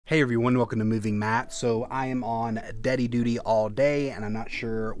Hey everyone, welcome to Moving Matt. So I am on daddy duty all day and I'm not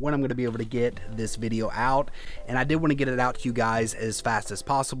sure when I'm going to be able to get this video out, and I did want to get it out to you guys as fast as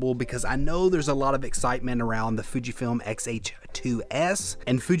possible because I know there's a lot of excitement around the Fujifilm X-H2S,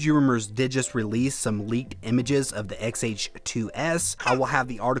 and Fujirumors did just release some leaked images of the X-H2S. I will have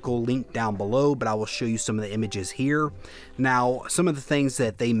the article linked down below, but I will show you some of the images here. Now, some of the things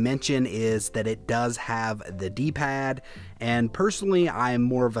that they mention is that it does have the D-pad, and personally I am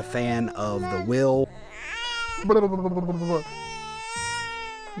more of a fan of the wheel.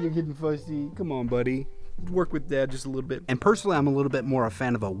 You're getting fussy. Come on, buddy. Work with dad just a little bit. And personally, I'm a little bit more a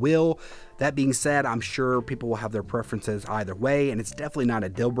fan of a wheel. That being said, I'm sure people will have their preferences either way, and it's definitely not a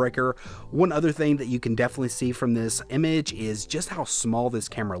deal breaker. One other thing that you can definitely see from this image is just how small this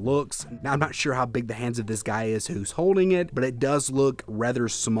camera looks. Now, I'm not sure how big the hands of this guy is who's holding it, but it does look rather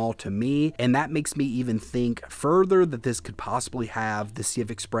small to me, and that makes me even think further that this could possibly have the CF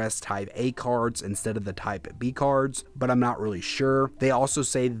Express Type A cards instead of the Type B cards, but I'm not really sure. They also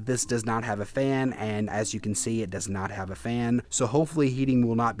say that this does not have a fan, and as you can see, it does not have a fan, so hopefully heating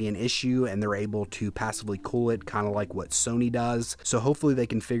will not be an issue and they're able to passively cool it, kind of like what Sone does. So hopefully they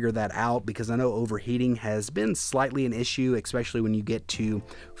can figure that out, because I know overheating has been slightly an issue, especially when you get to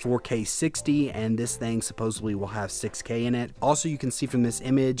 4K 60, and this thing supposedly will have 6K in it. Also, you can see from this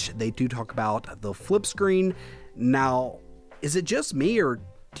image, they do talk about the flip screen. Now, is it just me, or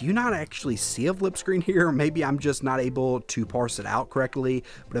do you not actually see a flip screen here? Maybe I'm just not able to parse it out correctly,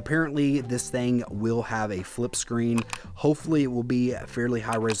 but apparently this thing will have a flip screen. Hopefully it will be fairly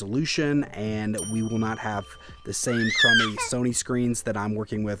high resolution and we will not have the same crummy Sony screens that I'm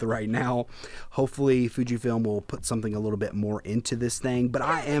working with right now. Hopefully Fujifilm will put something a little bit more into this thing, but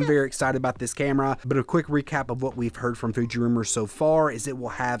I am very excited about this camera. But a quick recap of what we've heard from Fujirumors so far is it will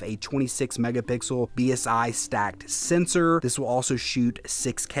have a 26 megapixel BSI stacked sensor. This will also shoot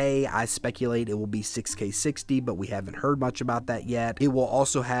 6K. I speculate it will be 6K 60, but we haven't heard much about that yet. It will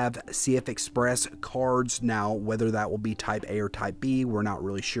also have CF Express cards. Now, whether that will be Type A or Type B, we're not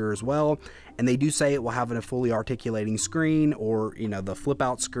really sure as well. And they do say it will have a fully articulating screen, or, you know, the flip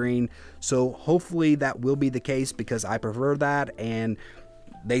out screen. So hopefully that will be the case, because I prefer that, and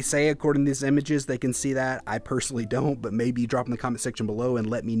they say according to these images they can see that. I personally don't, but maybe drop in the comment section below and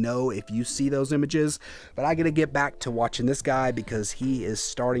let me know if you see those images. But I gotta get back to watching this guy because he is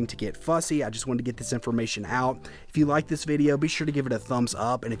starting to get fussy. I just wanted to get this information out. If you like this video, be sure to give it a thumbs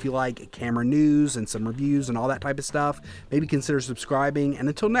up, and if you like camera news and some reviews and all that type of stuff, maybe consider subscribing. And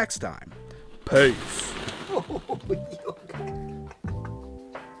until next time, peace.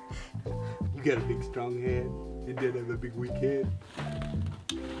 You got a big strong head. You did have a big weak head.